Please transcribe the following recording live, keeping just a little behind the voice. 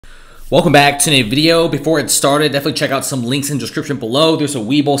Welcome back to a video. Before it started, definitely check out some links in the description below. There's a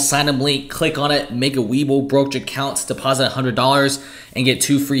Webull sign-up link. Click on it, make a Webull brokerage account, deposit $100 and get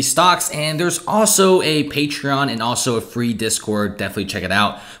 2 free stocks. And there's also a Patreon and also a free Discord. Definitely check it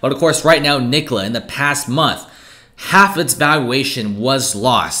out. But of course, right now, NIKOLA in the past month, half its valuation was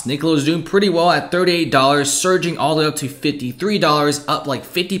lost. NIKOLA was doing pretty well at $38, surging all the way up to $53, up like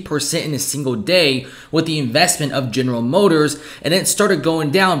 50% in a single day with the investment of General Motors. And then it started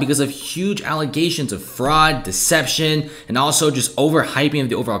going down because of huge allegations of fraud, deception, and also just overhyping of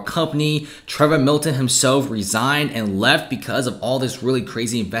the overall company. Trevor Milton himself resigned and left because of all this really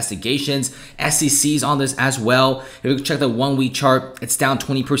crazy investigations. SEC's on this as well. If you check the 1 week chart, it's down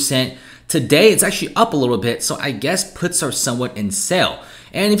 20%. Today, it's actually up a little bit, so I guess puts are somewhat in sale.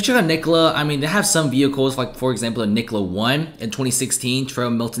 And if you check out NIKOLA, I mean, they have some vehicles, like for example, the NIKOLA 1 in 2016. Trevor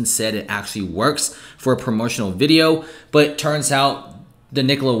Milton said it actually works for a promotional video, but it turns out the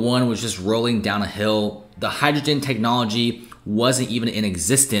NIKOLA 1 was just rolling down a hill. The hydrogen technology wasn't even in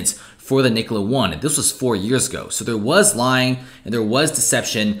existence for the NIKOLA 1. And this was 4 years ago. So there was lying and there was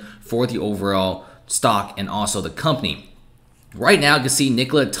deception for the overall stock and also the company. Right now, you can see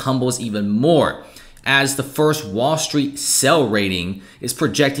NIKOLA tumbles even more as the first Wall Street sell rating is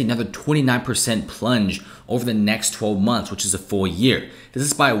projecting another 29% plunge over the next 12 months, which is a full year. This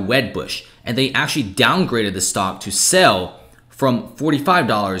is by Webull, and they actually downgraded the stock to sell from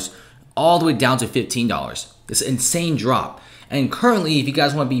 $45 all the way down to $15. It's an insane drop. And currently, if you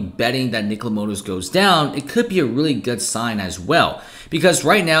guys want to be betting that NIKOLA Motors goes down, it could be a really good sign as well. Because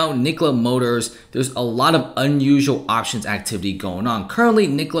right now, NIKOLA Motors, there's a lot of unusual options activity going on. Currently,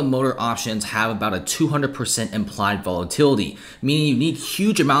 NIKOLA Motor options have about a 200% implied volatility, meaning you need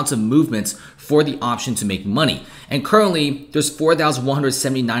huge amounts of movements for the option to make money. And currently, there's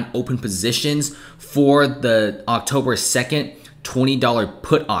 4,179 open positions for the October 2nd $20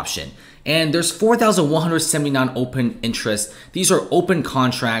 put option. And there's 4,179 open interests. These are open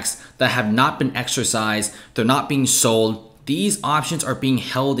contracts that have not been exercised. They're not being sold. These options are being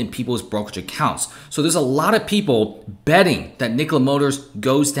held in people's brokerage accounts. So there's a lot of people betting that NIKOLA Motors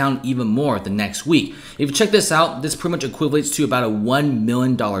goes down even more the next week. If you check this out, this pretty much equates to about a $1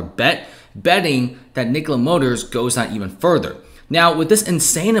 million bet, betting that NIKOLA Motors goes down even further. Now, with this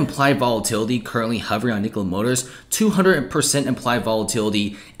insane implied volatility currently hovering on NIKOLA Motors, 200% implied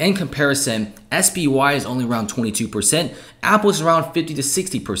volatility, in comparison, SPY is only around 22%, Apple is around 50 to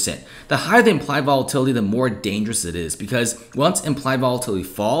 60%. The higher the implied volatility, the more dangerous it is, because once implied volatility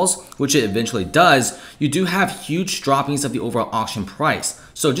falls, which it eventually does, you do have huge droppings of the overall auction price.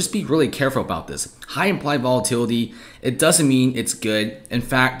 So just be really careful about this. High implied volatility, it doesn't mean it's good. In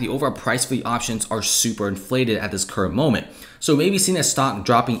fact, the overall price for the options are super inflated at this current moment. So maybe seeing the stock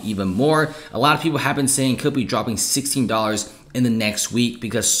dropping even more. A lot of people have been saying it could be dropping $16 in the next week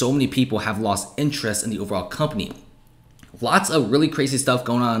because so many people have lost interest in the overall company. Lots of really crazy stuff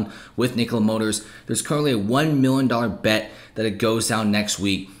going on with NIKOLA Motors. There's currently a $1 million bet that it goes down next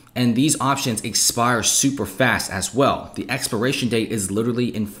week. And these options expire super fast as well. The expiration date is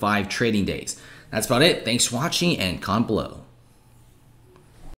literally in 5 trading days. That's about it. Thanks for watching and comment below.